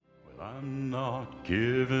I'm not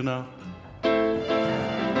giving up. I'm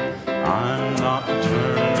not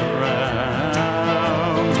turning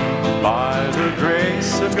around. By the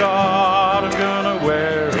grace of God, I'm gonna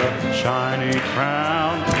wear a shiny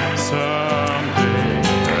crown someday.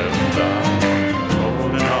 And I'm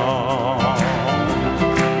holding on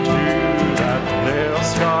to that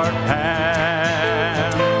nail-scarred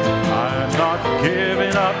hand. I'm not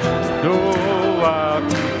giving up. No, I'll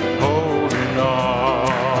keep holding on.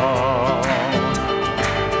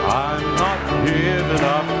 I'm not giving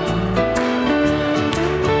up.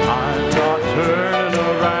 I'm not turning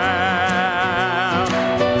around.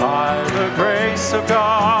 By the grace of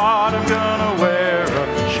God, I'm gonna wear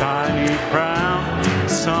a shiny crown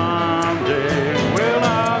someday. Well,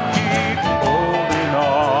 I'll keep holding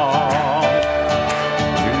on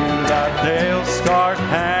to that nail-scarred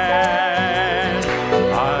hand.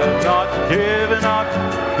 I'm not giving up.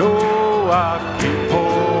 No, I'll keep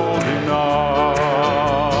holding on.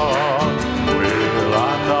 Well,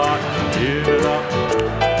 I'm not giving up.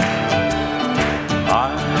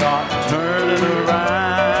 I'm not turning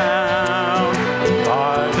around.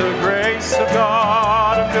 By the grace of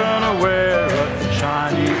God, I'm gonna wear a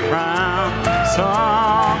shiny crown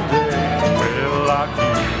someday. Well, I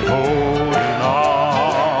keep holding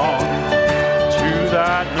on to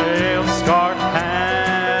that nail-scarred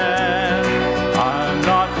hand. I'm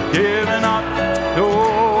not giving up. No,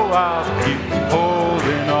 I'll keep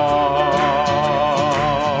holding on.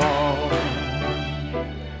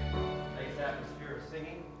 Nice atmosphere of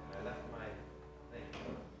singing. I left my thing.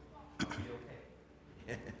 You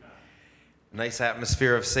okay? Nice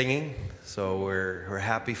atmosphere of singing. So we're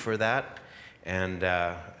happy for that, and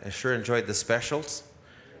I sure enjoyed the specials.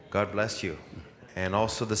 God bless you, and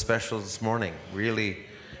also the specials this morning. Really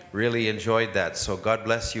enjoyed that. So God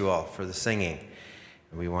bless you all for the singing.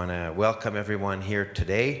 We want to welcome everyone here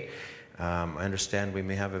today. I understand we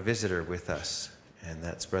may have a visitor with us, and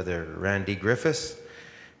that's Brother Randy Griffiths.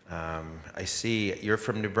 I see you're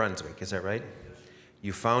from New Brunswick, is that right?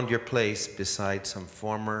 You found your place beside some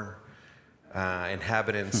former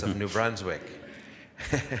inhabitants of New Brunswick.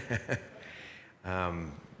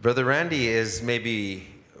 Brother Randy is maybe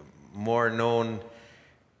more known,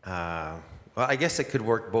 well, I guess it could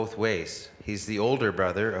work both ways. He's the older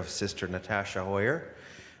brother of Sister Natasha Hoyer,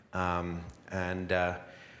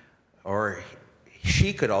 or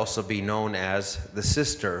she could also be known as the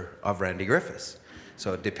sister of Randy Griffiths.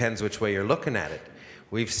 So it depends which way you're looking at it.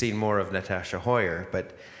 We've seen more of Natasha Hoyer,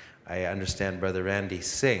 but I understand Brother Randy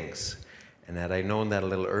sings. And had I known that a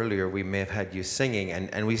little earlier, we may have had you singing,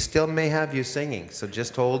 and we still may have you singing. So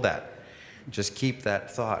just hold that. Just keep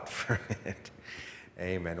that thought for a minute.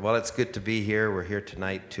 Amen. Well, it's good to be here. We're here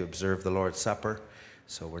tonight to observe the Lord's Supper.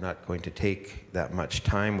 So we're not going to take that much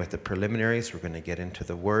time with the preliminaries. We're going to get into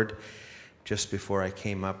the Word. Just before I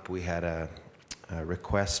came up, we had a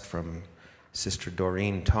request from Sister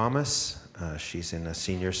Doreen Thomas. She's in a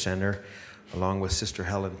senior center, along with Sister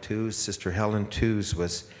Helen Tews. Sister Helen Tews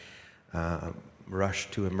was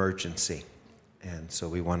rushed to emergency. And so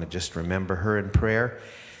we want to just remember her in prayer.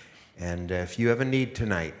 And if you have a need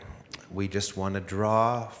tonight, we just want to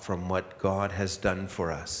draw from what God has done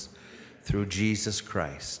for us through Jesus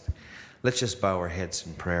Christ. Let's just bow our heads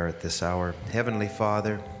in prayer at this hour. Heavenly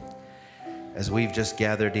Father, as we've just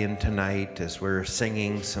gathered in tonight, as we're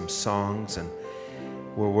singing some songs and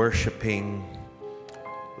we're worshiping,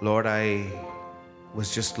 Lord, I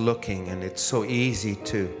was just looking, and it's so easy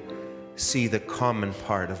to see the common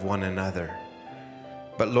part of one another.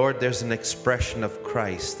 But Lord, there's an expression of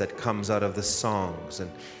Christ that comes out of the songs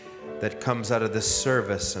and that comes out of the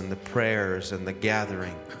service and the prayers and the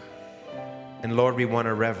gathering. And Lord, we want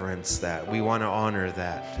to reverence that. We want to honor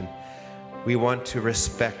that. And we want to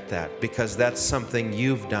respect that, because that's something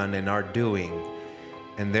you've done and are doing.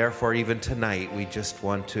 And therefore, even tonight, we just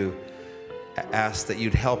want to ask that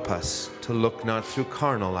you'd help us to look not through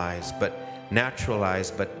carnal eyes, but natural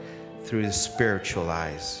eyes, but through the spiritual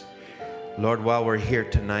eyes. Lord, while we're here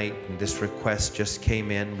tonight, and this request just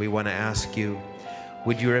came in, we want to ask you,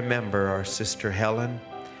 would you remember our Sister Helen?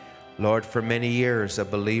 Lord, for many years, a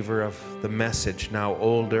believer of the message, now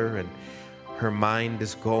older, and her mind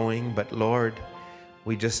is going. But Lord,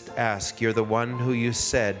 we just ask, you're the one who you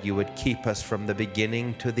said you would keep us from the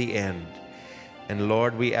beginning to the end. And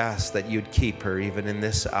Lord, we ask that you'd keep her even in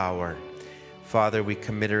this hour. Father, we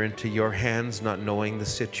commit her into your hands, not knowing the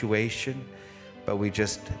situation, but we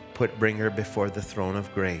just bring her before the throne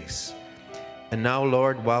of grace. And now,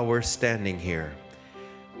 Lord, while we're standing here,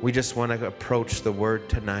 we just want to approach the Word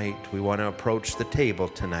tonight. We want to approach the table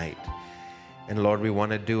tonight. And Lord, we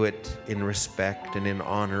want to do it in respect and in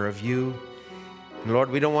honor of you. And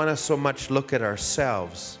Lord, we don't want to so much look at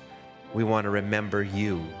ourselves. We want to remember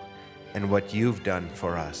you and what you've done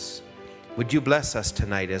for us. Would you bless us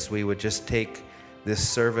tonight as we would just take this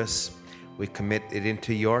service? We commit it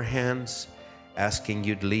into your hands, asking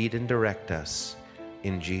you to lead and direct us.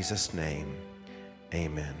 In Jesus' name,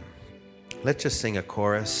 amen. Let's just sing a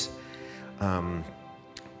chorus.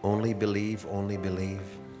 Only believe, only believe.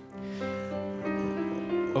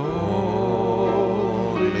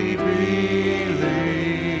 Only believe.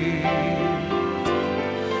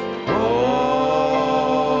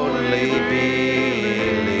 Only believe.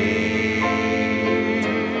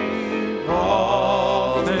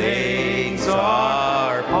 All things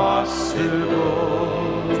are possible.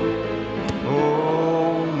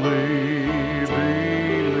 Only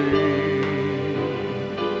believe.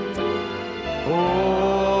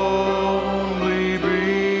 Only believe.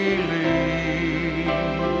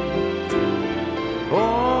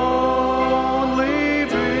 Only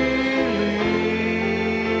believe.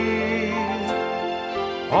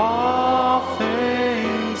 All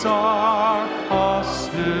things are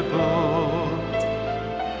possible.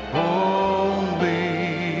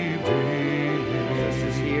 Only believe. Jesus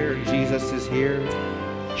is here. Jesus is here.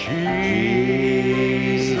 Jesus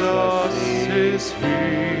is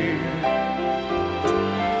here.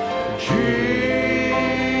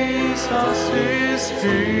 Jesus is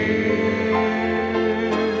here.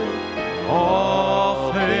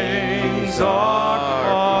 All things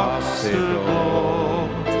are possible.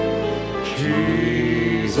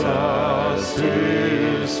 Jesus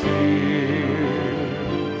is here.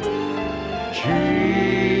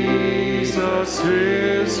 Jesus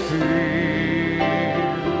is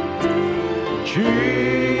here.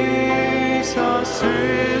 Jesus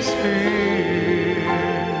is here.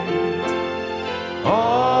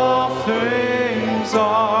 All things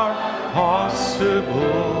are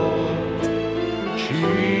possible.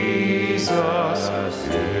 Jesus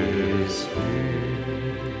is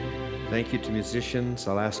here. Thank you to musicians.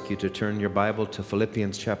 I'll ask you to turn your Bible to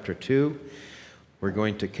Philippians chapter 2. We're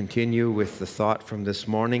going to continue with the thought from this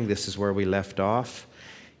morning. This is where we left off.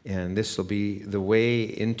 And this will be the way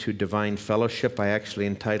into divine fellowship. I actually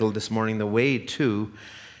entitled this morning, The Way To.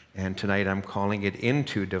 And tonight I'm calling it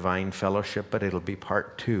Into Divine Fellowship, but it'll be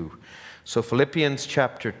part 2. So Philippians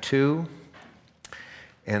chapter 2,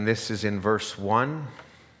 and this is in verse 1.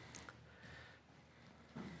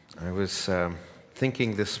 I was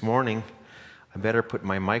thinking this morning, I better put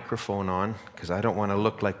my microphone on because I don't want to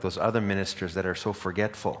look like those other ministers that are so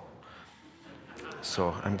forgetful.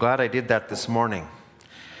 So I'm glad I did that this morning,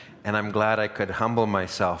 and I'm glad I could humble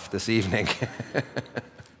myself this evening.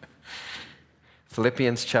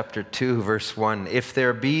 Philippians chapter 2, verse 1. If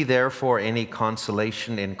there be therefore any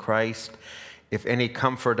consolation in Christ, if any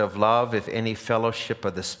comfort of love, if any fellowship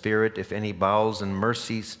of the Spirit, if any bowels and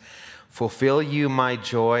mercies, fulfill you my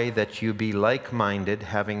joy, that you be like-minded,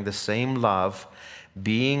 having the same love,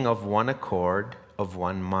 being of one accord, of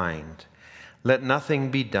one mind. Let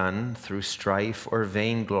nothing be done through strife or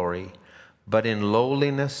vainglory, but in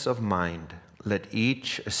lowliness of mind, let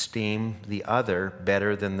each esteem the other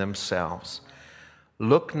better than themselves.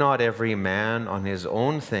 Look not every man on his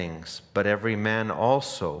own things, but every man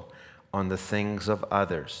also on the things of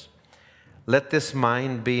others. Let this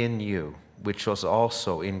mind be in you, which was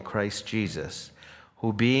also in Christ Jesus,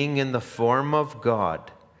 who being in the form of God,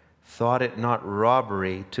 thought it not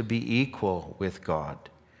robbery to be equal with God.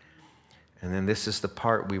 And then this is the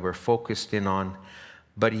part we were focused in on.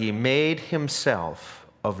 But he made himself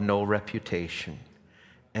of no reputation,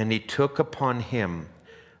 and he took upon him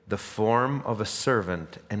the form of a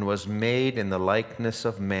servant, and was made in the likeness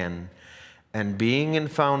of men. And being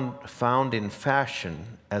found in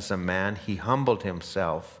fashion as a man, he humbled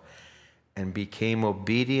himself, and became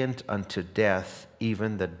obedient unto death,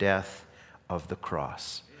 even the death of the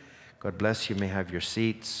cross. God bless you. You may have your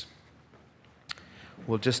seats.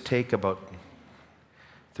 We'll just take about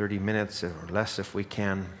 30 minutes or less if we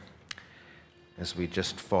can, as we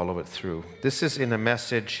just follow it through. This is in a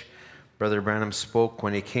message Brother Branham spoke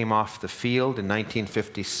when he came off the field in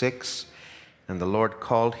 1956, and the Lord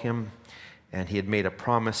called him, and he had made a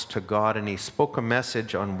promise to God, and he spoke a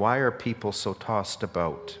message on why are people so tossed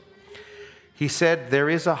about. He said,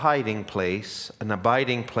 there is a hiding place, an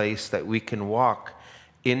abiding place that we can walk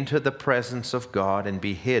into the presence of God and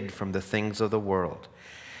be hid from the things of the world.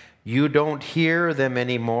 You don't hear them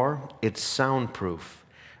anymore. It's soundproof.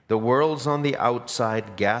 The world's on the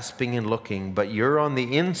outside, gasping and looking, but you're on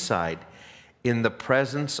the inside in the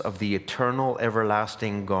presence of the eternal,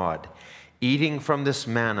 everlasting God, eating from this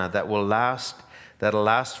manna that'll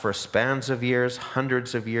last for spans of years,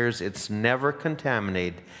 hundreds of years. It's never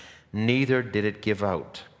contaminated. neither did it give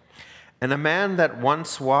out. And a man that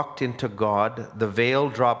once walked into God, the veil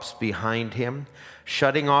drops behind him,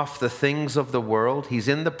 shutting off the things of the world. He's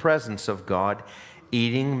in the presence of God,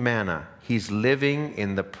 eating manna. He's living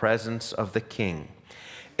in the presence of the King.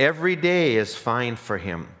 Every day is fine for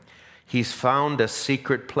him. He's found a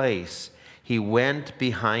secret place. He went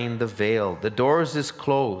behind the veil. The doors is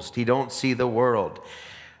closed. He don't see the world.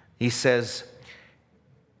 He says,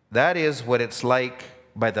 that is what it's like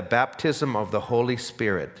by the baptism of the Holy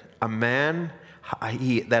Spirit. A man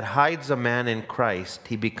that hides a man in Christ,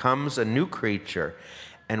 he becomes a new creature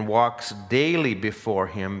and walks daily before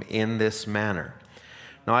him in this manner.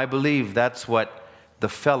 Now, I believe that's what the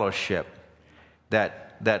fellowship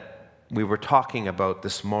that we were talking about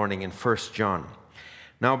this morning in 1 John.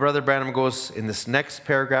 Now, Brother Branham goes in this next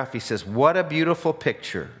paragraph, he says, what a beautiful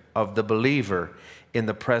picture of the believer in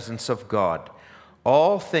the presence of God.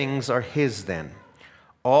 All things are his then.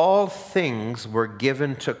 All things were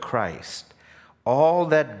given to Christ. All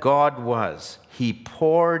that God was, he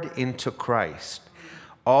poured into Christ.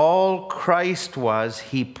 All Christ was,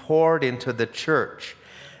 he poured into the church.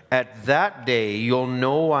 At that day, you'll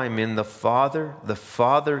know I'm in the Father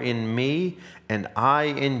in me, and I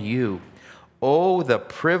in you. Oh, the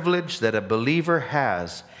privilege that a believer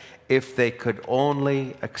has if they could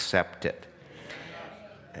only accept it.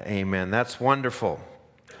 Amen. That's wonderful.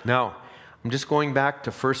 Now, I'm just going back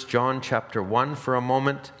to 1 John chapter 1 for a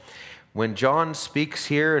moment. When John speaks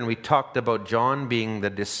here, and we talked about John being the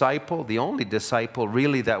disciple, the only disciple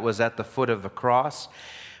really that was at the foot of the cross,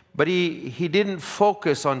 but he didn't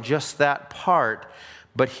focus on just that part,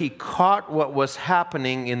 but he caught what was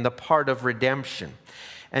happening in the part of redemption.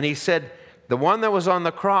 And he said, the one that was on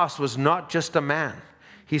the cross was not just a man.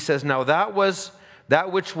 He says, now that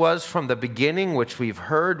which was from the beginning, which we've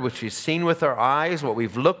heard, which we've seen with our eyes, what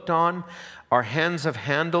we've looked on, our hands have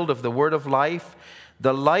handled of the word of life.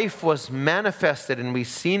 The life was manifested, and we've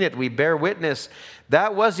seen it, we bear witness.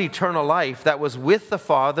 That was eternal life that was with the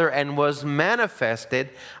Father and was manifested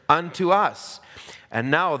unto us. And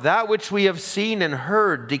now that which we have seen and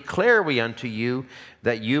heard declare we unto you,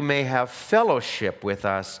 that you may have fellowship with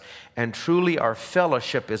us. And truly our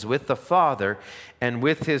fellowship is with the Father and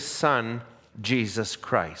with his Son, Jesus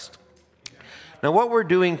Christ. Now, what we're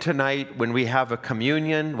doing tonight when we have a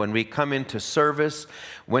communion, when we come into service,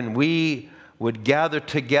 when we would gather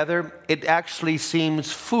together, it actually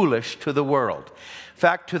seems foolish to the world. In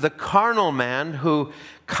fact, to the carnal man who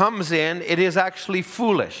comes in, it is actually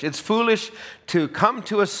foolish. It's foolish to come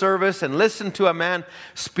to a service and listen to a man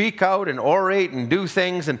speak out and orate and do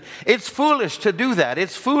things. And it's foolish to do that.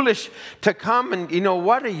 It's foolish to come and,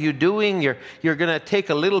 what are you doing? You're going to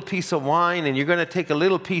take a little piece of wine and you're going to take a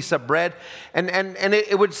little piece of bread. And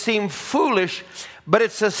it would seem foolish, but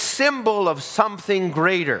it's a symbol of something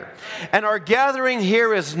greater. And our gathering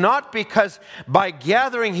here is not because by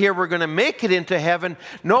gathering here we're going to make it into heaven.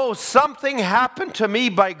 No, something happened to me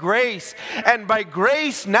by grace. And by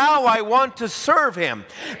grace now I want to serve him.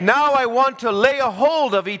 Now I want to lay a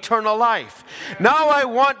hold of eternal life. Now I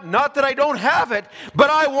want, not that I don't have it,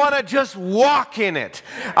 but I want to just walk in it.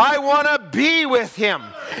 I want to be with him.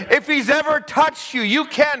 If he's ever touched you, you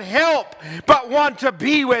can't help but want to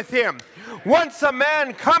be with him. Once a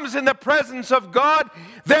man comes in the presence of God,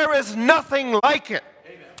 there is nothing like it.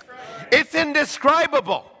 It's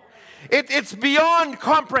indescribable. It's beyond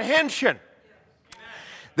comprehension.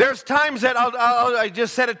 There's times that, I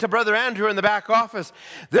just said it to Brother Andrew in the back office,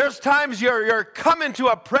 there's times you're coming to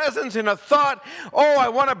a presence in a thought, oh, I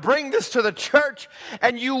want to bring this to the church,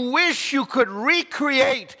 and you wish you could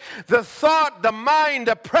recreate the thought, the mind,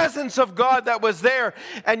 the presence of God that was there,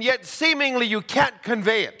 and yet seemingly you can't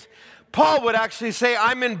convey it. Paul would actually say,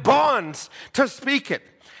 I'm in bonds to speak it.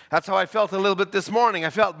 That's how I felt a little bit this morning. I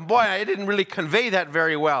felt, boy, I didn't really convey that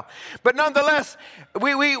very well. But nonetheless,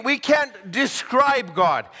 we can't describe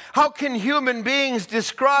God. How can human beings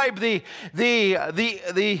describe a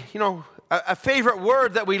favorite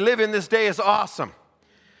word that we live in this day is awesome.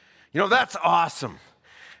 That's awesome.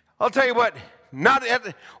 I'll tell you what, not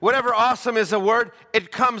whatever awesome is a word,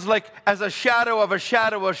 it comes like as a shadow of a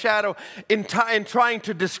shadow of a shadow in trying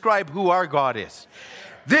to describe who our God is.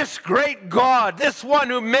 This great God, this one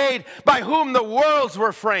who made, by whom the worlds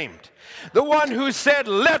were framed. The one who said,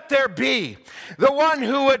 let there be. The one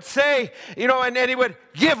who would say, and he would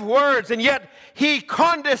give words, and yet he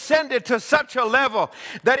condescended to such a level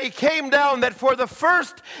that he came down that for the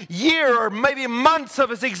first year or maybe months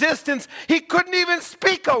of his existence, he couldn't even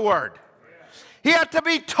speak a word. He had to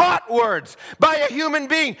be taught words by a human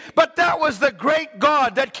being. But that was the great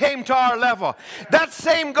God that came to our level. That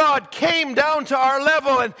same God came down to our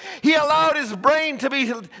level, and he allowed his brain to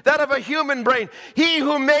be that of a human brain. He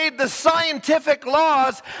who made the scientific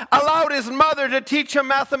laws allowed his mother to teach him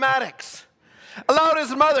mathematics. Allowed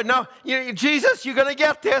his mother. Now, Jesus, you're going to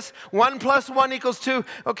get this. 1 + 1 = 2.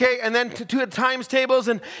 Okay, and then 2 times tables,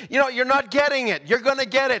 and you're not getting it. You're going to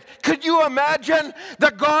get it. Could you imagine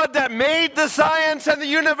the God that made the science and the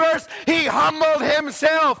universe? He humbled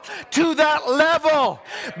himself to that level.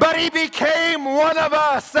 But he became one of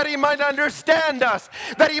us, that he might understand us,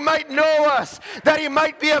 that he might know us, that he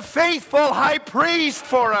might be a faithful high priest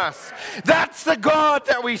for us. That's the God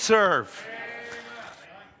that we serve.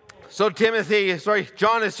 So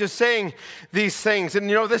John is just saying these things. And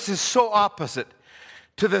this is so opposite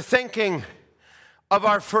to the thinking of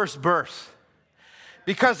our first birth.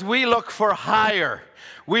 Because we look for higher.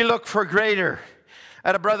 We look for greater.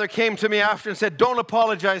 And a brother came to me after and said, don't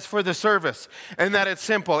apologize for the service and that it's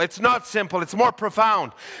simple. It's not simple. It's more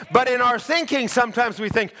profound. But in our thinking, sometimes we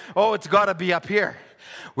think, oh, it's got to be up here.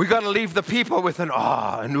 We got to leave the people with an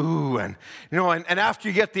ah and ooh. And after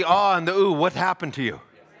you get the ah and the ooh, what happened to you?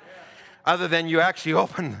 Other than you actually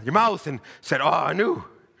opened your mouth and said, oh, I knew.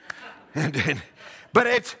 But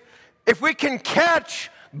if we can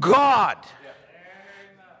catch God,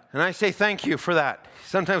 and I say thank you for that.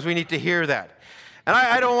 Sometimes we need to hear that. And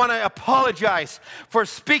I don't want to apologize for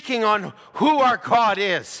speaking on who our God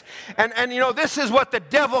is. And this is what the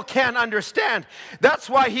devil can't understand. That's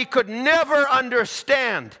why he could never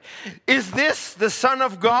understand. Is this the Son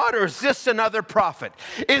of God, or is this another prophet?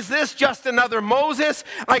 Is this just another Moses?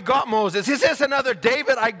 I got Moses. Is this another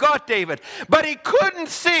David? I got David. But he couldn't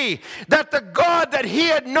see that the God that he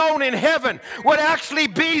had known in heaven would actually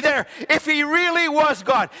be there if he really was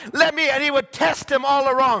God. And he would test him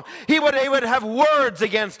all along. He would have words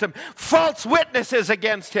against him, false witnesses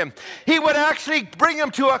against him. He would actually bring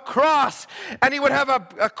him to a cross, and he would have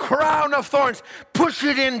a crown of thorns, push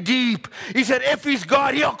it in deep. He said, if he's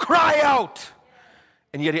God, he'll cry out.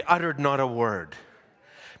 And yet he uttered not a word.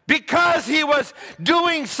 Because he was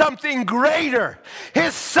doing something greater.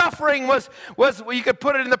 His suffering was you could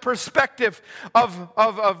put it in the perspective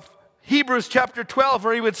of Hebrews chapter 12,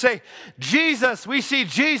 where he would say, we see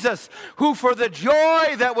Jesus, who for the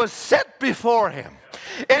joy that was set before him,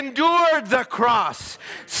 endured the cross,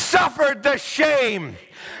 suffered the shame.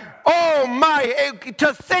 Oh my,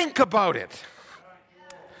 to think about it.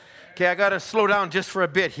 Okay, I got to slow down just for a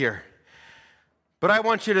bit here. But I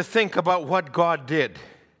want you to think about what God did.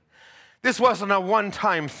 This wasn't a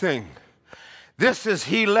one-time thing. This is,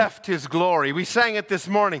 he left his glory. We sang it this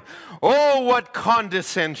morning. Oh, what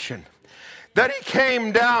condescension. That he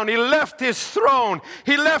came down, he left his throne,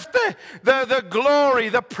 he left the glory,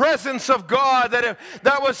 the presence of God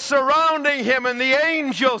that was surrounding him and the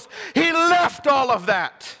angels. He left all of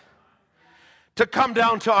that to come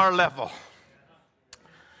down to our level.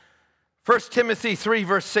 1 Timothy 3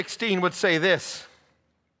 verse 16 would say this.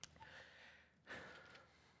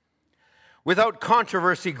 Without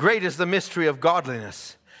controversy, great is the mystery of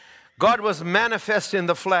godliness. God was manifest in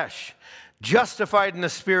the flesh, justified in the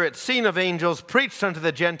Spirit, seen of angels, preached unto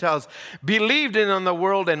the Gentiles, believed in on the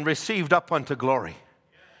world, and received up unto glory.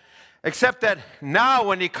 Except that now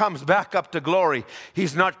when he comes back up to glory,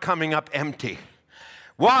 he's not coming up empty.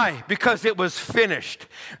 Why? Because it was finished.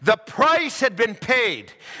 The price had been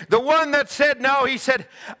paid. The one that said no, he said,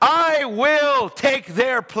 I will take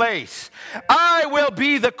their place. I will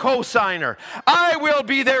be the cosigner. I will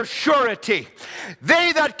be their surety.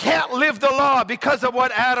 They that can't live the law because of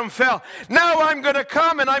what Adam fell. Now I'm going to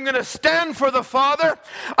come and I'm going to stand for the Father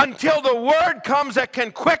until the word comes that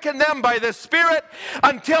can quicken them by the Spirit,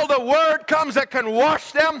 until the word comes that can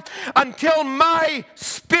wash them, until my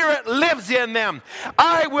Spirit lives in them.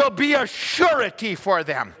 I will be a surety for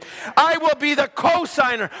them. I will be the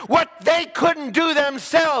cosigner. What they couldn't do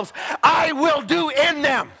themselves, I will do in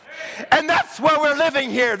them. And that's why we're living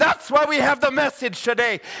here. That's why we have the message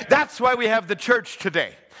today. That's why we have the church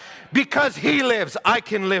today. Because he lives, I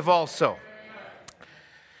can live also.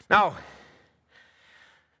 Now,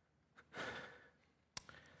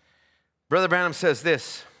 Brother Branham says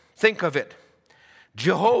this. Think of it.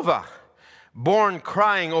 Jehovah, born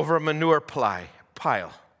crying over a manure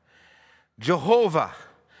pile. Jehovah,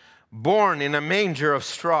 born in a manger of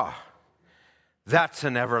straw. That's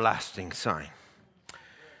an everlasting sign.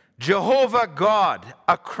 Jehovah God,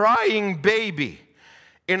 a crying baby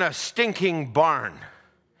in a stinking barn.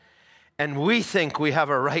 And we think we have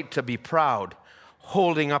a right to be proud,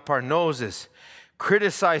 holding up our noses,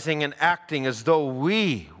 criticizing and acting as though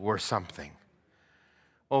we were something.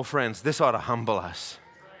 Oh, friends, this ought to humble us.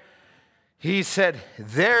 He said,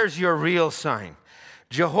 there's your real sign.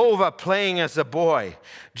 Jehovah playing as a boy.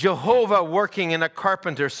 Jehovah working in a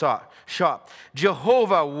carpenter shop.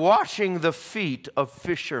 Jehovah washing the feet of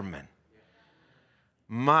fishermen.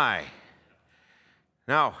 My.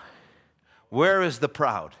 Now, where is the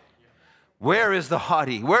proud? Where is the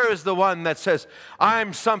haughty? Where is the one that says,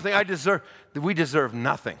 I'm something, we deserve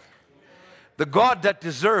nothing. The God that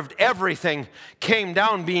deserved everything came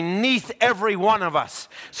down beneath every one of us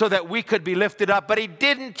so that we could be lifted up. But he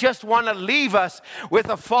didn't just want to leave us with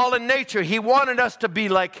a fallen nature. He wanted us to be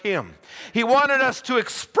like him. He wanted us to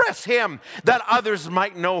express him that others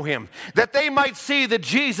might know him, that they might see the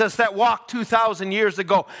Jesus that walked 2,000 years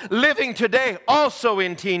ago, living today also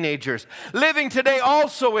in teenagers, living today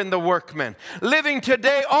also in the workmen, living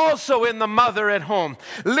today also in the mother at home,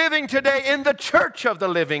 living today in the church of the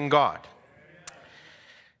living God.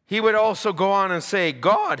 He would also go on and say,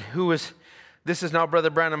 God, this is now Brother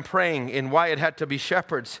Branham praying in why it had to be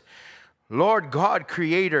shepherds. Lord God,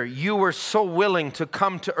 Creator, you were so willing to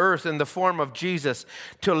come to earth in the form of Jesus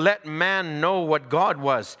to let man know what God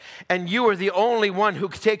was. And you were the only one who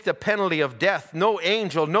could take the penalty of death. No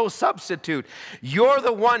angel, no substitute. You're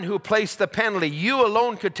the one who placed the penalty. You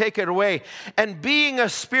alone could take it away. And being a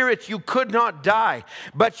spirit, you could not die.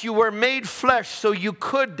 But you were made flesh so you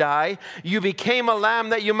could die. You became a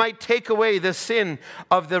lamb that you might take away the sin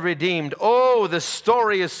of the redeemed. Oh, the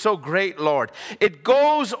story is so great, Lord. It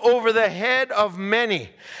goes over the head of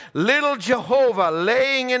many. Little Jehovah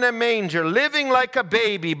laying in a manger, living like a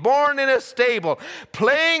baby, born in a stable,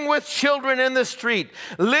 playing with children in the street.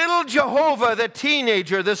 Little Jehovah, the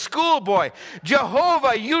teenager, the schoolboy.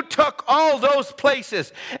 Jehovah, you took all those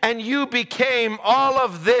places and you became all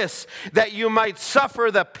of this that you might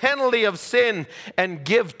suffer the penalty of sin and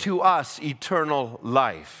give to us eternal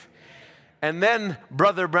life. And then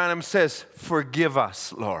Brother Branham says, forgive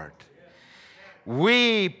us, Lord.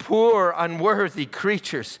 We poor, unworthy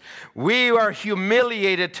creatures, we are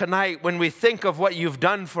humiliated tonight when we think of what you've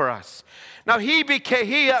done for us. Now, he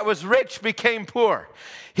that was rich became poor.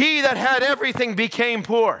 He that had everything became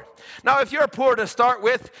poor. Now, if you're poor to start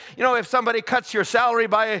with, if somebody cuts your salary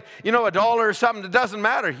by, $1 or something, it doesn't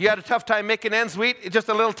matter. You had a tough time making ends meet, it's just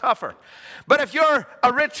a little tougher. But if you're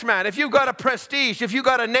a rich man, if you've got a prestige, if you've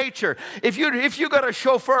got a nature, if you got a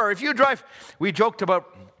chauffeur, if you drive, we joked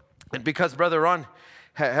about, and because Brother Ron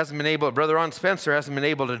Spencer hasn't been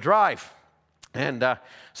able to drive. And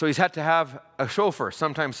so he's had to have a chauffeur,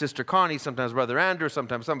 sometimes Sister Connie, sometimes Brother Andrew,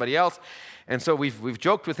 sometimes somebody else. And so we've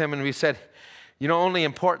joked with him and we said, only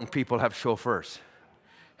important people have chauffeurs.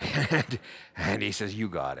 And he says, you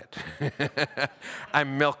got it.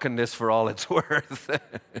 I'm milking this for all it's worth.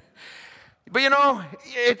 But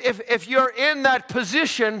if you're in that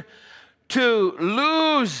position to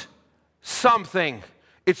lose something,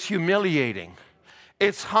 it's humiliating.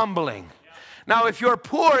 It's humbling. Now, if you're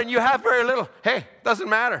poor and you have very little, hey, doesn't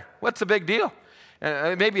matter. What's the big deal?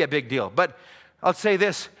 It may be a big deal, but I'll say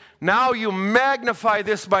this. Now you magnify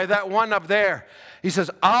this by that one up there. He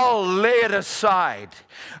says, I'll lay it aside.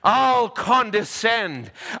 I'll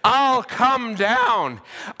condescend. I'll come down.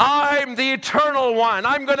 I'm the eternal one.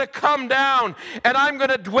 I'm going to come down and I'm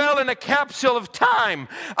going to dwell in a capsule of time.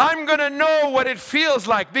 I'm going to know what it feels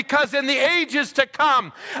like because in the ages to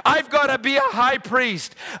come, I've got to be a high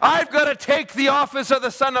priest. I've got to take the office of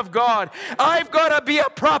the Son of God. I've got to be a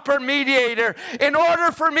proper mediator. In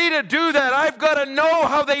order for me to do that, I've got to know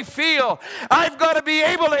how they feel. I've got to be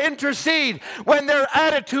able to intercede when their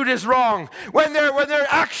attitude is wrong, when their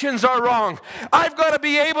actions are wrong. I've got to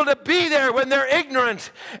be able to be there when they're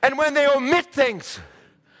ignorant and when they omit things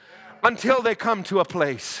until they come to a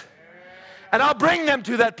place. And I'll bring them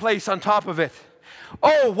to that place on top of it.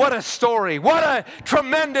 Oh, what a story. What a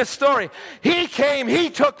tremendous story. He came, he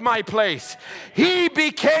took my place. He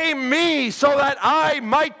became me so that I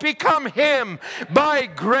might become him by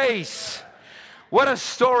grace. What a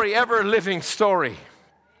story, ever-living story.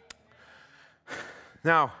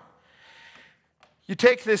 Now, you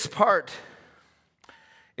take this part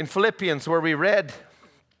in Philippians where we read,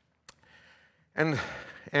 and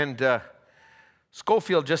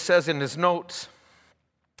Schofield just says in his notes,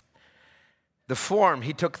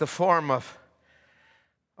 he took the form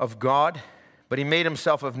of God, but he made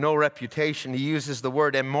himself of no reputation. He uses the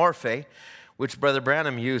word amorphe, which Brother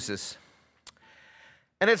Branham uses.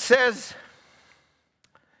 And it says,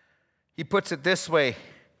 he puts it this way,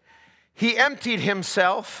 he emptied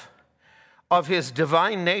himself of his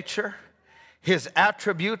divine nature, his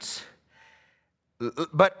attributes,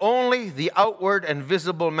 but only the outward and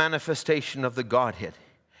visible manifestation of the Godhead.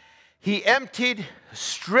 He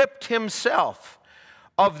stripped himself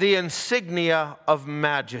of the insignia of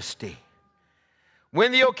majesty.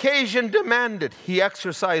 When the occasion demanded, he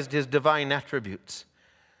exercised his divine attributes,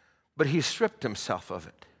 but he stripped himself of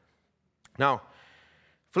it. Now,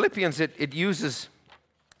 Philippians, it uses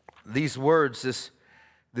these words,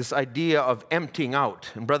 this idea of emptying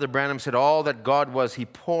out. And Brother Branham said all that God was, he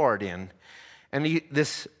poured in. And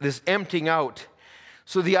this emptying out.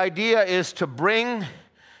 So the idea is to bring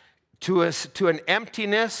to an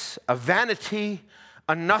emptiness, a vanity,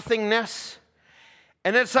 a nothingness.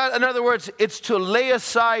 And it's not, in other words, it's to lay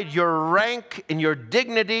aside your rank and your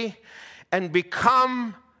dignity and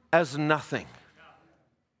become as nothing.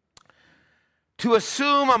 To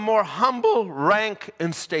assume a more humble rank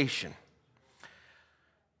and station.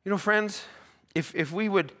 You know, friends, if we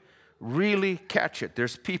would really catch it,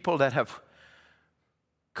 there's people that have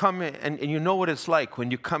come in, and you know what it's like when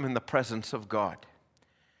you come in the presence of God.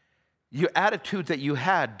 Your attitude that you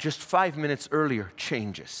had just 5 minutes earlier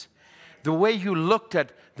changes. The way you looked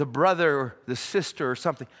at the brother or the sister or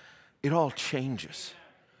something, it all changes.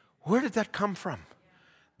 Where did that come from?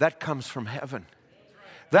 That comes from heaven.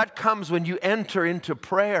 That comes when you enter into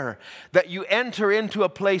prayer, that you enter into a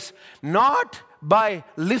place not by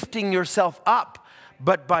lifting yourself up,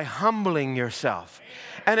 but by humbling yourself.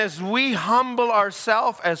 And as we humble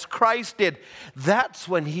ourselves as Christ did, that's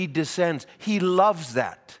when he descends. He loves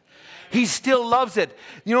that. He still loves it.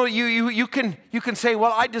 You know, you can say,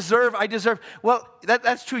 well, I deserve. Well,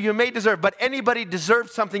 that's true. You may deserve, but anybody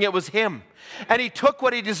deserved something. It was him. And he took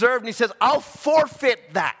what he deserved and he says, I'll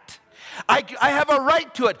forfeit that. I have a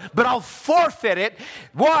right to it, but I'll forfeit it.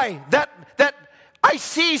 Why? That I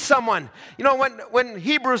see someone. You know, when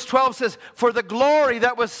Hebrews 12 says, for the glory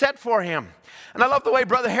that was set for him. And I love the way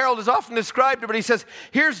Brother Harold has often described it, but he says,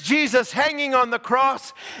 here's Jesus hanging on the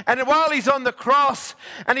cross, and while he's on the cross,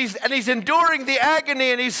 and he's enduring the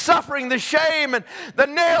agony, and he's suffering the shame, and the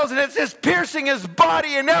nails, and it's just piercing his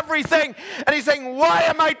body and everything, and he's saying, why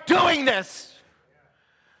am I doing this?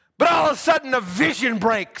 But all of a sudden, a vision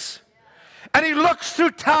breaks. And he looks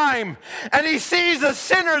through time and he sees a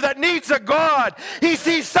sinner that needs a God. He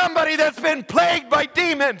sees somebody that's been plagued by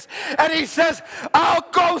demons. And he says, I'll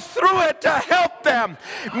go through it to help them.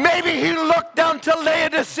 Maybe he looked down to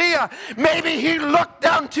Laodicea. Maybe he looked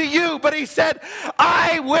down to you. But he said,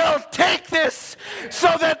 I will take this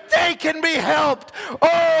so that they can be helped.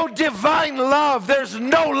 Oh, divine love. There's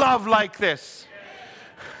no love like this.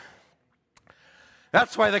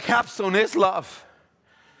 That's why the capstone is love.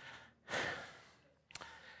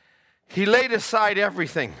 He laid aside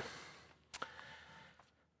everything.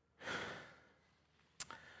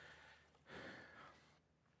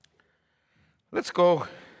 Let's go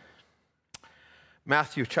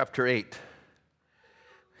Matthew chapter 8.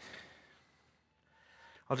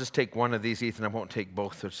 I'll just take one of these, Ethan. I won't take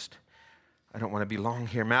both. I don't want to be long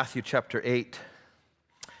here. Matthew chapter 8,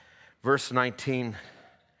 verse 19.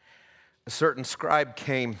 A certain scribe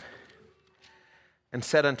came and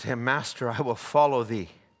said unto him, Master, I will follow thee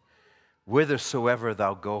whithersoever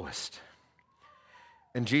thou goest.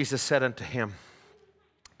 And Jesus said unto him,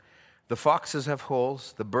 the foxes have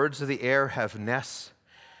holes, the birds of the air have nests,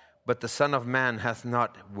 but the Son of Man hath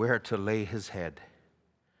not where to lay his head.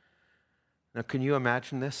 Now, can you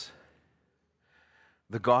imagine this?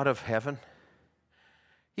 The God of heaven,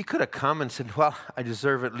 he could have come and said, well, I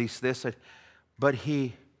deserve at least this, but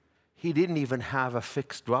he didn't even have a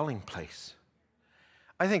fixed dwelling place.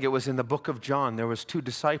 I think it was in the book of John. There was 2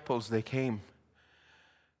 disciples. They came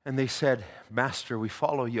and they said, Master, we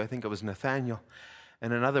follow you. I think it was Nathanael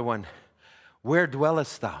and another one. Where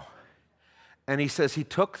dwellest thou? And he says he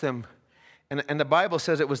took them, and the Bible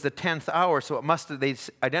says it was the 10th hour, so they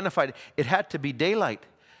identified it had to be daylight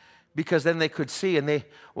because then they could see. And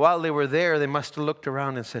while they were there, they must have looked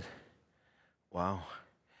around and said, wow,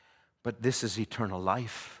 but this is eternal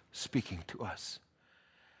life speaking to us.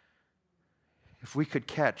 If we could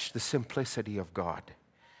catch the simplicity of God.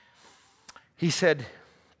 He says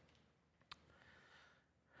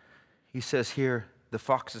here, the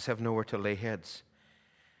foxes have nowhere to lay heads.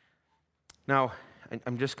 Now,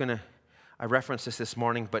 I referenced this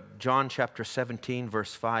morning, but John chapter 17,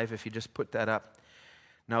 verse 5, if you just put that up.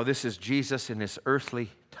 Now, this is Jesus in his earthly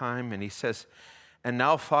time, and he says, and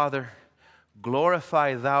now, Father,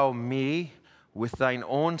 glorify thou me with thine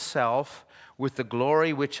own self, with the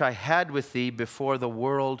glory which I had with thee before the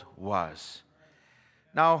world was.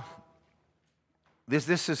 Now,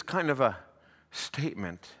 this is kind of a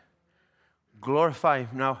statement. Glorify.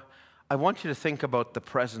 Now, I want you to think about the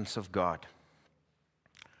presence of God.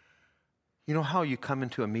 You know how you come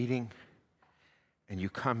into a meeting and you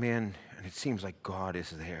come in and it seems like God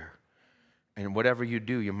is there. And whatever you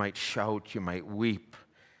do, you might shout, you might weep,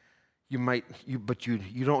 but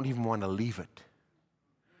you don't even want to leave it.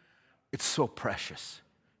 It's so precious.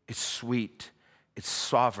 It's sweet. It's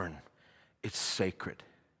sovereign. It's sacred.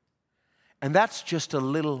 And that's just a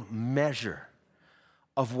little measure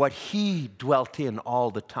of what he dwelt in all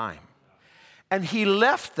the time. And he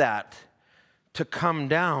left that to come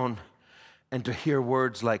down and to hear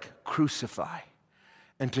words like crucify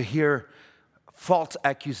and to hear false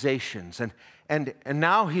accusations. And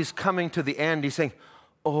now he's coming to the end. He's saying,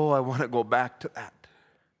 oh, I want to go back to that.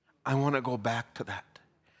 I want to go back to that.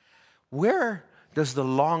 Where does the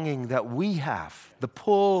longing that we have, the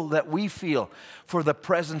pull that we feel for the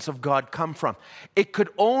presence of God come from? It could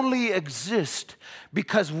only exist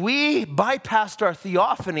because we bypassed our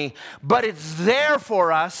theophany, but it's there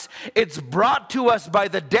for us. It's brought to us by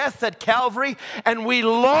the death at Calvary, and we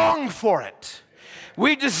long for it.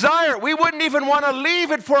 We desire it. We wouldn't even want to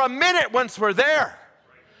leave it for a minute once we're there.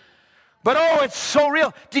 But oh, it's so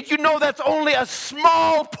real. Did you know that's only a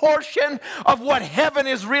small portion of what heaven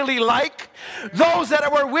is really like? Those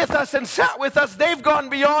that were with us and sat with us, they've gone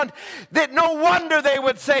beyond. That no wonder they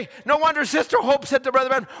would say, no wonder Sister Hope said to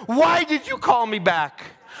Brother Ben, why did you call me back?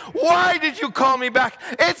 Why did you call me back?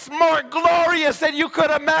 It's more glorious than you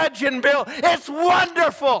could imagine, Bill. It's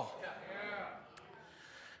wonderful.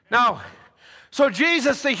 Now, so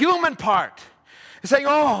Jesus, the human part, is saying,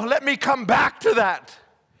 oh, let me come back to that.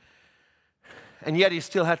 And yet he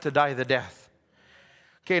still had to die the death.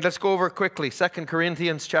 Okay, let's go over quickly. 2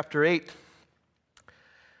 Corinthians chapter 8.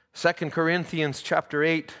 2 Corinthians chapter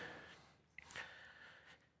 8.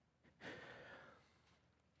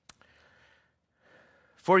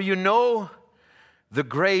 For you know the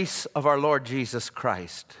grace of our Lord Jesus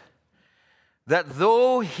Christ, that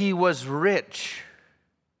though he was rich,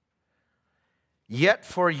 yet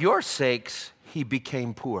for your sakes he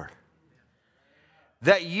became poor,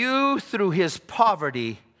 that you through his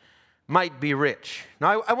poverty might be rich.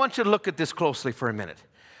 Now, I want you to look at this closely for a minute.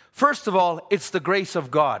 First of all, it's the grace of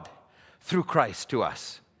God through Christ to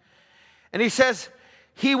us. And he says,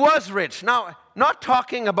 he was rich. Now, not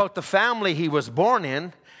talking about the family he was born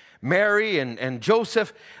in, Mary and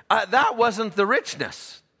Joseph. That wasn't the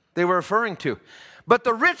richness they were referring to. But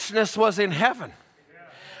the richness was in heaven.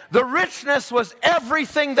 The richness was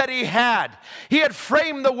everything that he had. He had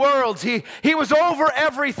framed the worlds. He was over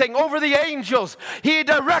everything, over the angels. He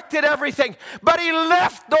directed everything. But he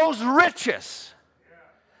left those riches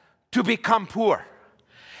to become poor.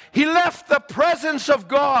 He left the presence of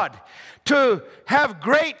God to have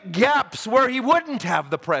great gaps where he wouldn't have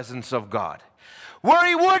the presence of God, where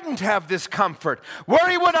he wouldn't have discomfort, where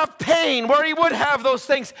he would have pain, where he would have those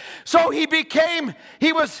things. So he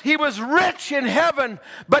was rich in heaven,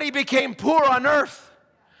 but he became poor on earth.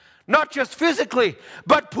 Not just physically,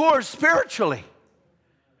 but poor spiritually.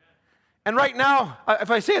 And right now,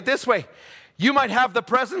 if I say it this way, you might have the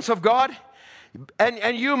presence of God,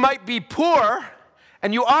 and you might be poor,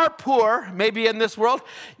 and you are poor, maybe in this world,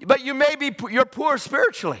 but you're poor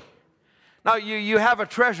spiritually. Now, you have a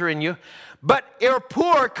treasure in you, but you're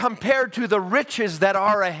poor compared to the riches that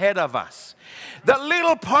are ahead of us. The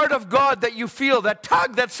little part of God that you feel, that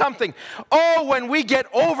tug, that something. Oh, when we get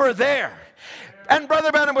over there. And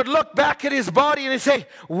Brother Branham would look back at his body and he'd say,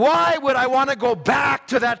 why would I want to go back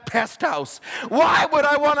to that pest house? Why would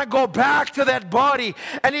I want to go back to that body?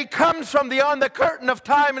 And he comes from beyond the curtain of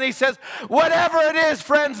time and he says, whatever it is,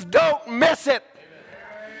 friends, don't miss it.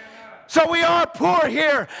 So we are poor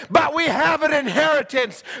here, but we have an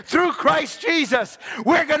inheritance through Christ Jesus.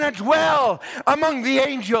 We're going to dwell among the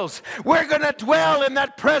angels. We're going to dwell in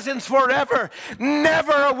that presence forever.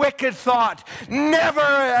 Never a wicked thought. Never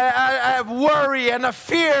a worry and a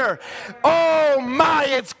fear. Oh my,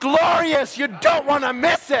 it's glorious. You don't want to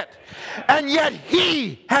miss it. And yet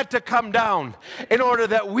he had to come down in order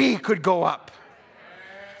that we could go up.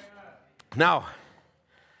 Now,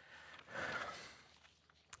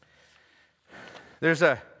 there's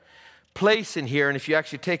a place in here, and if you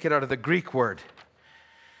actually take it out of the Greek word,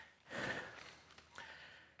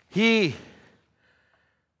 he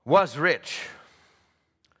was rich.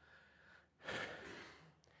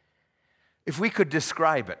 If we could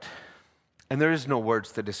describe it, and there is no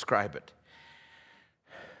words to describe it,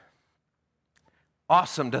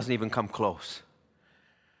 awesome doesn't even come close.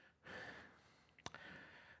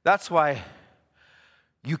 That's why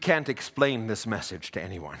you can't explain this message to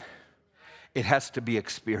anyone. It has to be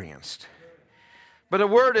experienced. But a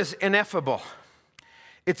word is ineffable.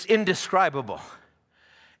 It's indescribable.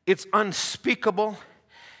 It's unspeakable.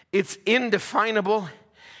 It's indefinable.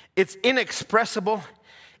 It's inexpressible.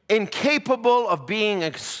 Incapable of being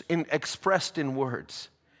expressed in words.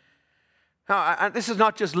 Now, this is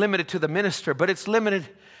not just limited to the minister, but it's limited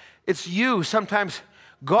It's you. Sometimes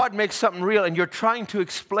God makes something real and you're trying to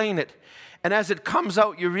explain it. And as it comes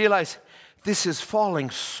out, you realize this is falling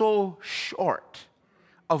so short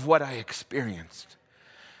of what I experienced.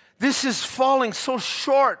 This is falling so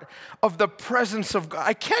short of the presence of God.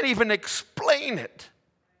 I can't even explain it.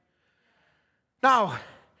 Now,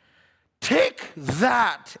 take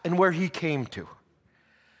that and where he came to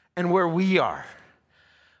and where we are.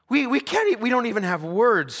 We don't even have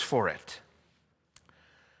words for it.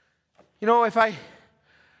 You know, if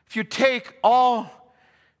you take all,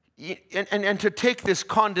 and to take this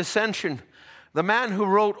condescension, the man who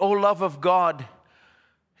wrote, "O Love of God,"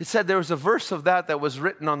 he said there was a verse of that was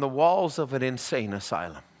written on the walls of an insane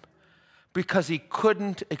asylum because he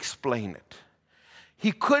couldn't explain it.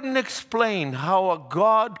 He couldn't explain how a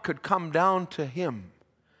God could come down to him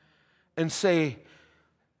and say,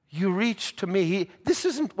 "You reached to me." This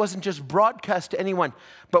wasn't just broadcast to anyone,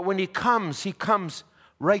 but when he comes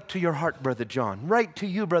right to your heart, Brother John, right to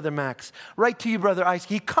you, Brother Max, right to you, Brother Isaac.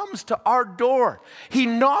 He comes to our door. He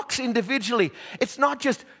knocks individually. It's not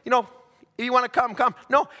just, you want to come, come.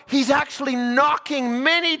 No, he's actually knocking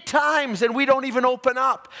many times and we don't even open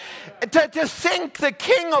up. To think the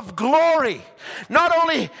King of Glory, not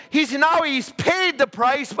only he's paid the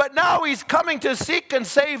price, but now he's coming to seek and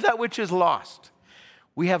save that which is lost.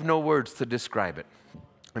 We have no words to describe it.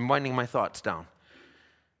 I'm winding my thoughts down.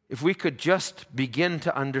 If we could just begin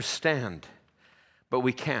to understand, but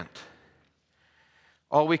we can't.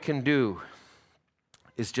 All we can do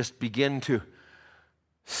is just begin to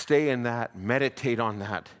stay in that, meditate on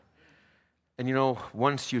that. And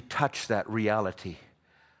once you touch that reality,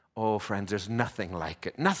 oh friends, there's nothing like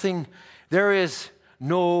it. Nothing, there is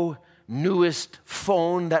no newest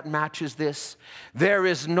phone that matches this. There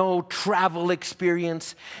is no travel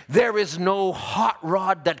experience. There is no hot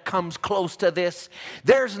rod that comes close to this.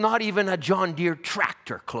 There's not even a John Deere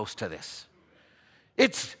tractor close to this.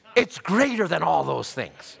 It's greater than all those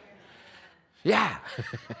things. Yeah.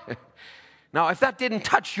 Now, if that didn't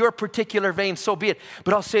touch your particular vein, so be it.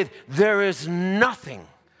 But I'll say there is nothing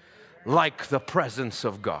like the presence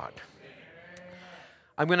of God.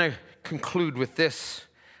 I'm going to conclude with this.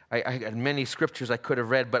 I had many scriptures I could have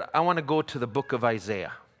read, but I want to go to the book of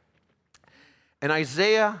Isaiah. And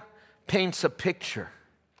Isaiah paints a picture.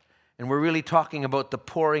 And we're really talking about the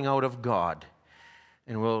pouring out of God.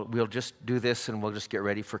 And we'll just do this and we'll just get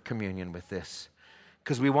ready for communion with this.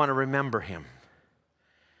 Because we want to remember him.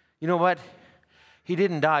 You know what? He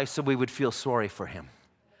didn't die so we would feel sorry for him.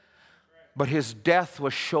 But his death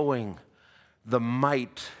was showing the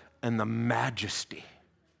might and the majesty.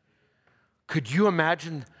 Could you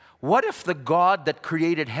imagine? What if the God that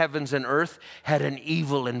created heavens and earth had an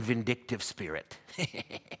evil and vindictive spirit?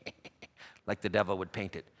 Like the devil would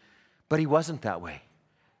paint it. But he wasn't that way.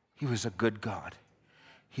 He was a good God.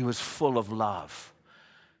 He was full of love.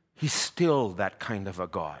 He's still that kind of a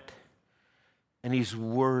God. And he's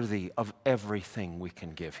worthy of everything we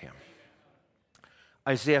can give him.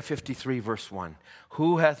 Isaiah 53 verse 1.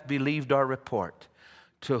 Who hath believed our report?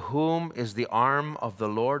 To whom is the arm of the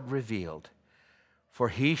Lord revealed? For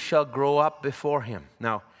he shall grow up before him.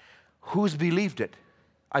 Now, who's believed it?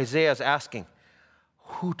 Isaiah's asking.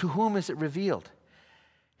 To whom is it revealed?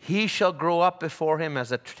 He shall grow up before him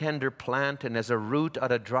as a tender plant and as a root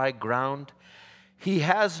out of dry ground. He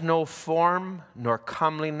has no form nor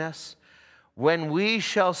comeliness. When we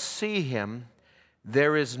shall see him,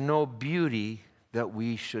 there is no beauty that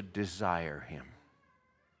we should desire him.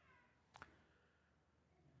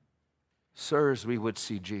 Sirs, we would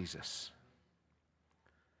see Jesus.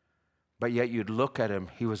 But yet you'd look at him,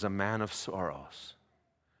 he was a man of sorrows.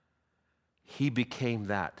 He became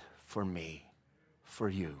that for me, for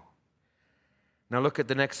you. Now look at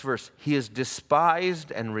the next verse. He is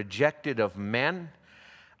despised and rejected of men,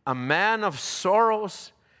 a man of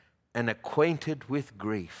sorrows and acquainted with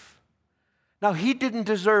grief. Now he didn't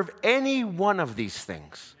deserve any one of these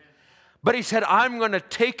things. But he said, I'm going to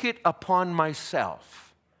take it upon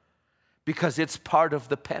myself because it's part of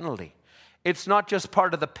the penalty. It's not just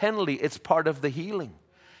part of the penalty, it's part of the healing.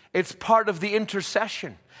 It's part of the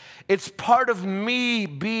intercession. It's part of me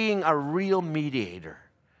being a real mediator.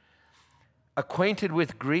 Acquainted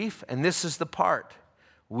with grief, and this is the part.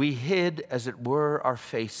 We hid, as it were, our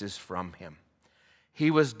faces from him. He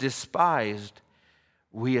was despised,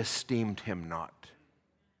 we esteemed him not.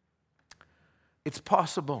 It's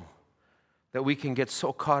possible that we can get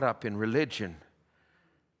so caught up in religion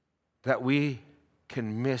that we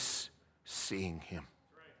can miss seeing him.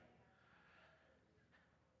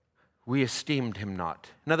 We esteemed him not.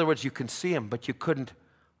 In other words, you can see him, but you couldn't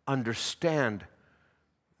understand.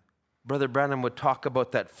 Brother Branham would talk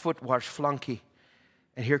about that foot wash flunky.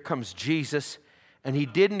 And here comes Jesus, and he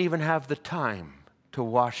didn't even have the time to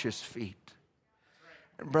wash his feet.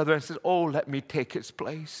 And brother, I said, oh, let me take his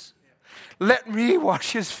place. Let me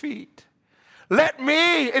wash his feet. Let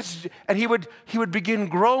me. And he would begin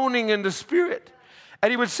groaning in the spirit.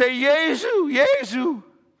 And he would say, Jesu, Jesu.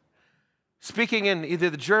 Speaking in either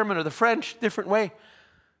the German or the French, different way.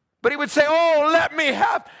 But he would say, oh, let me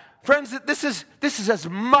have. Friends, this is as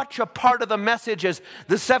much a part of the message as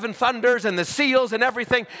the seven thunders and the seals and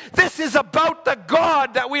everything. This is about the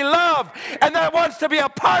God that we love and that wants to be a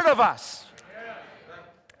part of us.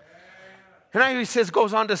 And now he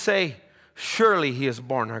goes on to say, surely he has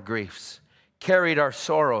borne our griefs, carried our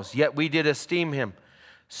sorrows, yet we did esteem him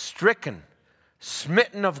stricken,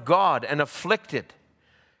 smitten of God, and afflicted.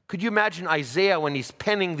 Could you imagine Isaiah when he's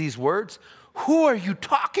penning these words? Who are you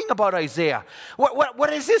talking about, Isaiah?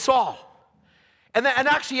 What is this all? And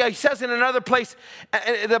actually, he says in another place,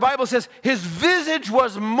 the Bible says, his visage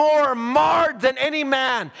was more marred than any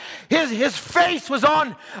man. His face was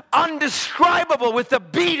undescribable with the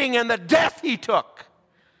beating and the death he took.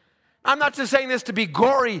 I'm not just saying this to be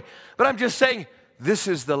gory, but I'm just saying this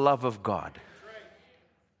is the love of God.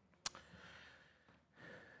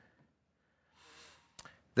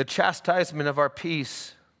 The chastisement of our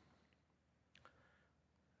peace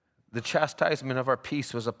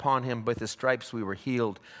was upon him. With his stripes we were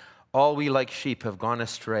healed. All we like sheep have gone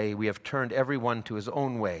astray. We have turned every one to his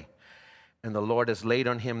own way. And the Lord has laid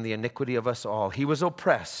on him the iniquity of us all. He was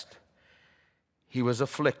oppressed. He was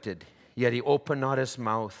afflicted. Yet he opened not his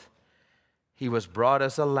mouth. He was brought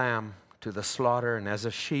as a lamb to the slaughter, and as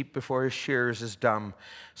a sheep before his shearers is dumb,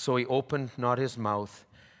 so he opened not his mouth.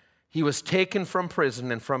 He was taken from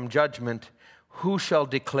prison and from judgment. Who shall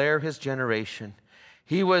declare his generation?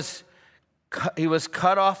 He was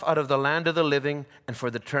cut off out of the land of the living, and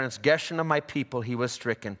for the transgression of my people he was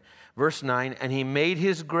stricken. Verse 9, and he made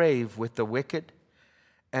his grave with the wicked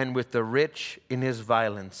and with the rich in his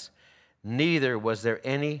violence. Neither was there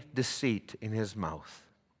any deceit in his mouth.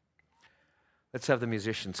 Let's have the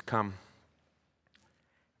musicians come.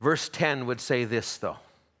 Verse 10 would say this, though.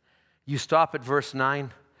 You stop at verse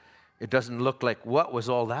 9, it doesn't look like what was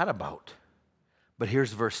all that about. But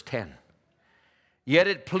here's verse 10. Yet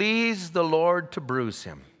it pleased the Lord to bruise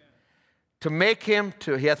him, to make him,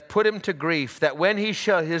 he hath put him to grief, that when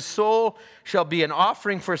his soul shall be an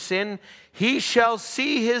offering for sin, he shall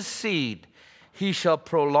see his seed, he shall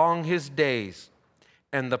prolong his days,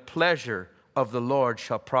 and the pleasure of the Lord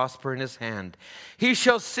shall prosper in his hand. He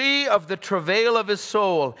shall see of the travail of his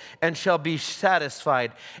soul, and shall be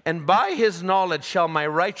satisfied. And by his knowledge shall my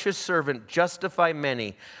righteous servant justify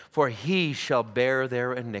many, for he shall bear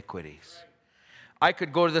their iniquities. I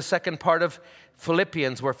could go to the second part of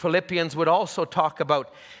Philippians, where Philippians would also talk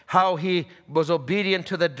about how he was obedient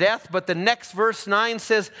to the death. But the next verse 9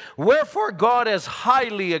 says, wherefore God has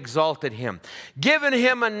highly exalted him, given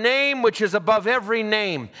him a name which is above every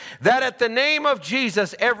name, that at the name of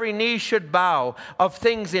Jesus every knee should bow, of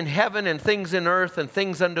things in heaven and things in earth and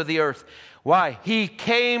things under the earth. Why? He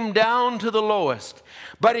came down to the lowest.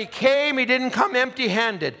 But he didn't come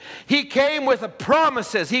empty-handed. He came with the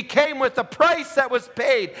promises. He came with the price that was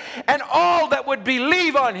paid. And all that would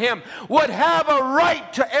believe on him would have a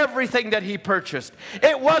right to everything that he purchased.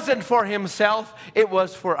 It wasn't for himself. It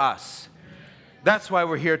was for us. That's why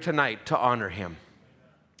we're here tonight, to honor him.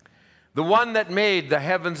 The one that made the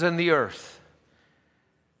heavens and the earth.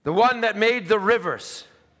 The one that made the rivers.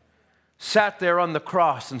 Sat there on the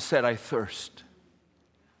cross and said, I thirst.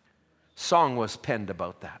 Song was penned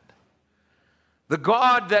about that. The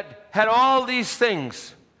God that had all these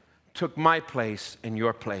things took my place and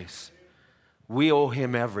your place. We owe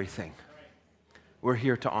him everything. We're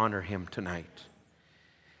here to honor him tonight.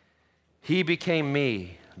 He became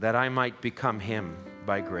me that I might become him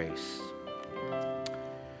by grace.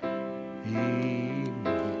 He became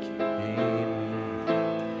me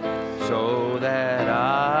so that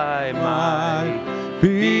I might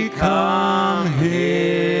become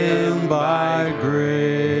him by grace.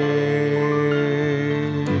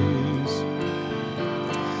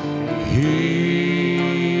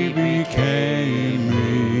 He became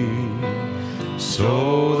me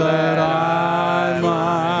so that I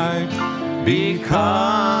might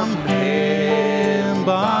become him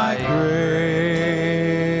by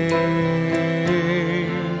grace.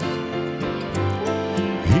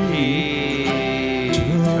 He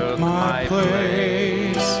took my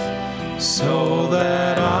place so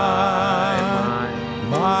that I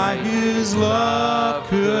by his love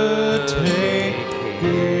could take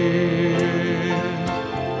it.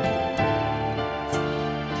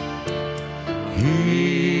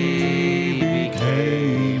 He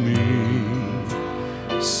became me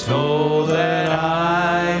so that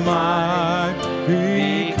I might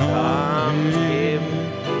become Him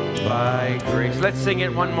by grace. Let's sing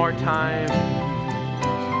it one more time.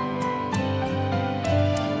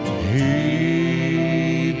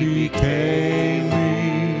 He became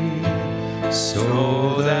me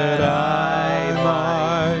so that I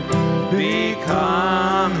might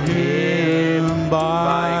become Him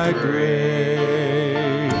by grace.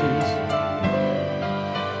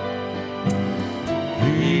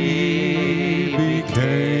 He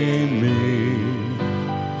became me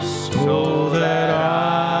so that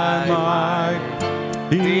I might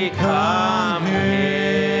become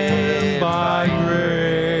Him by grace.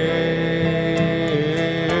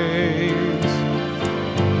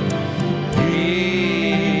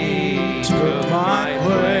 He took my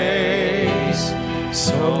place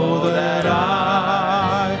so that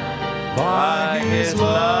I, by His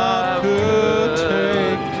love, could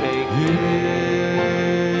take Him.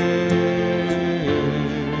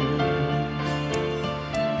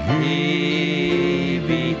 He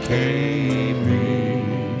became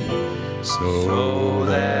me so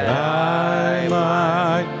that I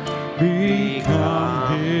might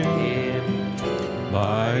become Him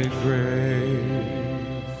by grace.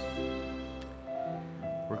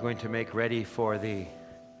 We're going to make ready for the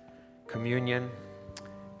communion.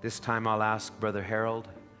 This time I'll ask Brother Harold,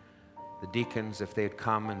 the deacons, if they'd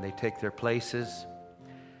come and they take their places.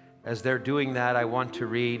 As they're doing that, I want to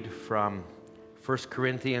read from 1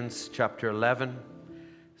 Corinthians chapter 11.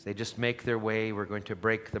 As they just make their way, we're going to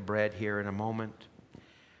break the bread here in a moment.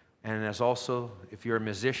 And as also, if you're a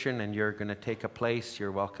musician and you're going to take a place,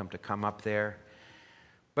 you're welcome to come up there.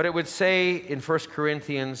 But it would say in 1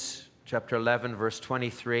 Corinthians chapter 11, verse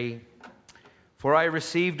 23, "For I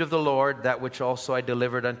received of the Lord that which also I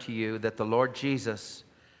delivered unto you, that the Lord Jesus,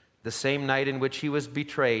 the same night in which He was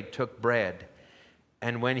betrayed, took bread.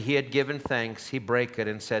 And when He had given thanks, He brake it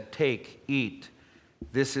and said, Take, eat,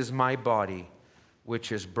 this is my body,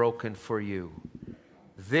 which is broken for you.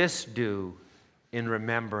 This do in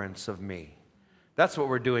remembrance of me." That's what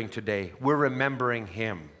we're doing today. We're remembering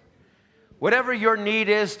Him. Whatever your need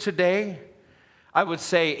is today, I would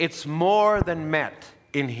say it's more than met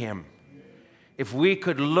in Him. If we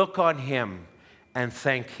could look on Him and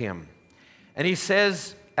thank Him. And He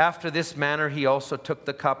says, after this manner, He also took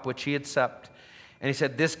the cup which He had supped. And He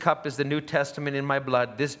said, "This cup is the New Testament in my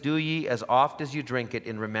blood. This do ye as oft as you drink it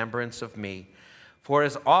in remembrance of me. For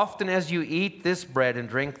as often as you eat this bread and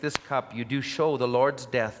drink this cup, you do show the Lord's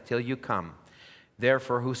death till you come.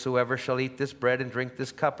 Therefore, whosoever shall eat this bread and drink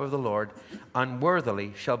this cup of the Lord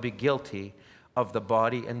unworthily shall be guilty of the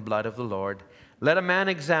body and blood of the Lord. Let a man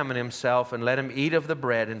examine himself, and let him eat of the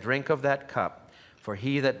bread and drink of that cup. For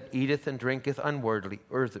he that eateth and drinketh unworthily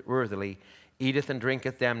eateth and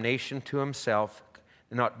drinketh damnation to himself,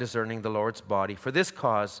 not discerning the Lord's body. For this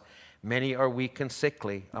cause many are weak and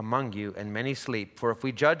sickly among you, and many sleep. For if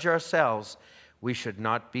we judge ourselves, we should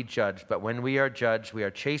not be judged. But when we are judged, we are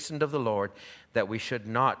chastened of the Lord, that we should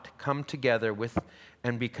not come together with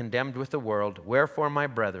and be condemned with the world. Wherefore, my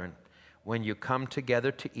brethren, when you come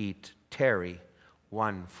together to eat, tarry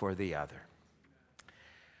one for the other.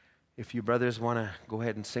 If you brothers want to go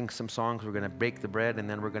ahead and sing some songs, we're going to break the bread, and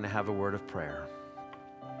then we're going to have a word of prayer.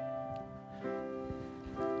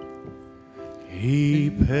 He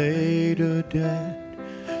paid a debt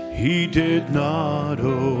He did not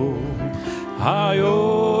owe. I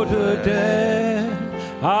owed a debt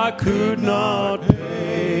I could not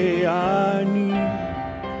pay. I need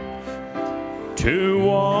to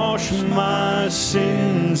wash my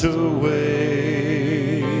sins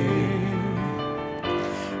away.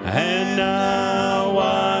 And now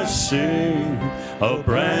I sing a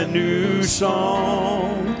brand new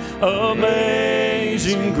song,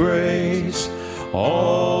 Amazing Grace.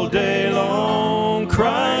 All day long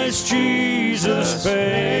Christ Jesus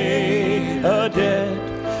paid a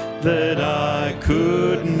debt that I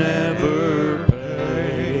could never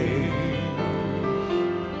pay.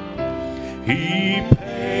 He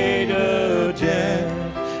paid a debt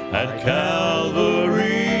at Calvary.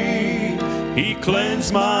 He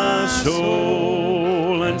cleansed my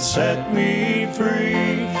soul and set me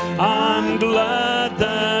free. I'm glad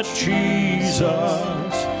that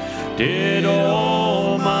Jesus did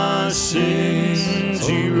all my sins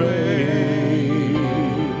erase.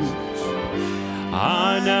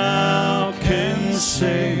 I now can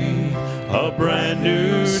sing a brand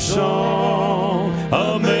new song,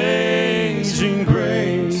 Amazing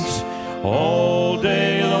Grace. All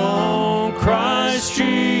day long Christ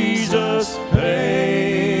Jesus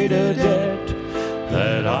paid a debt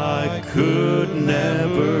that I could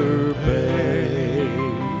never pay.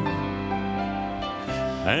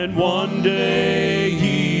 And one day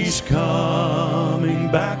he's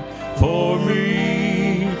coming back for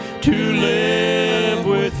me to live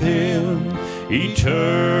with him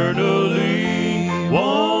eternally.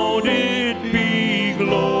 Won't it be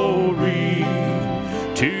glory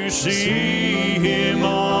to see him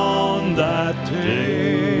on that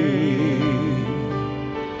day?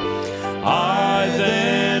 I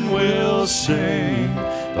then will sing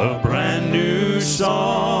a brand new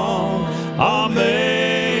song,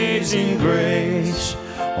 Amazing Grace,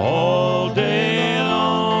 all day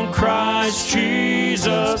long. Christ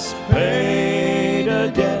Jesus paid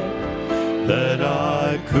a debt that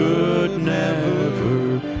I could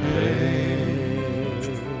never pay.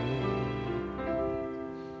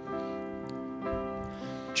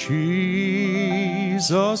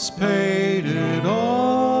 Jesus paid it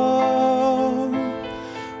all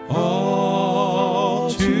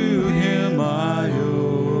to him I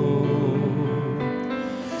owe.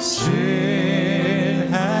 Sin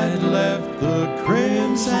had left the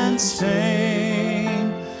crimson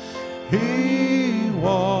stain, he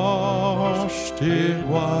washed it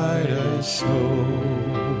white as snow.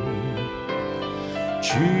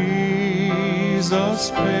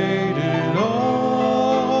 Jesus paid it all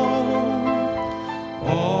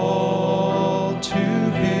to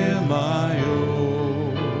him I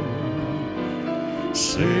owe.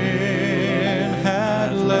 Sin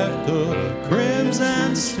had left the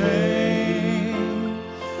crimson stain,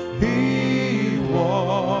 he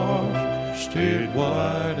washed it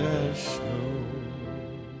white as snow.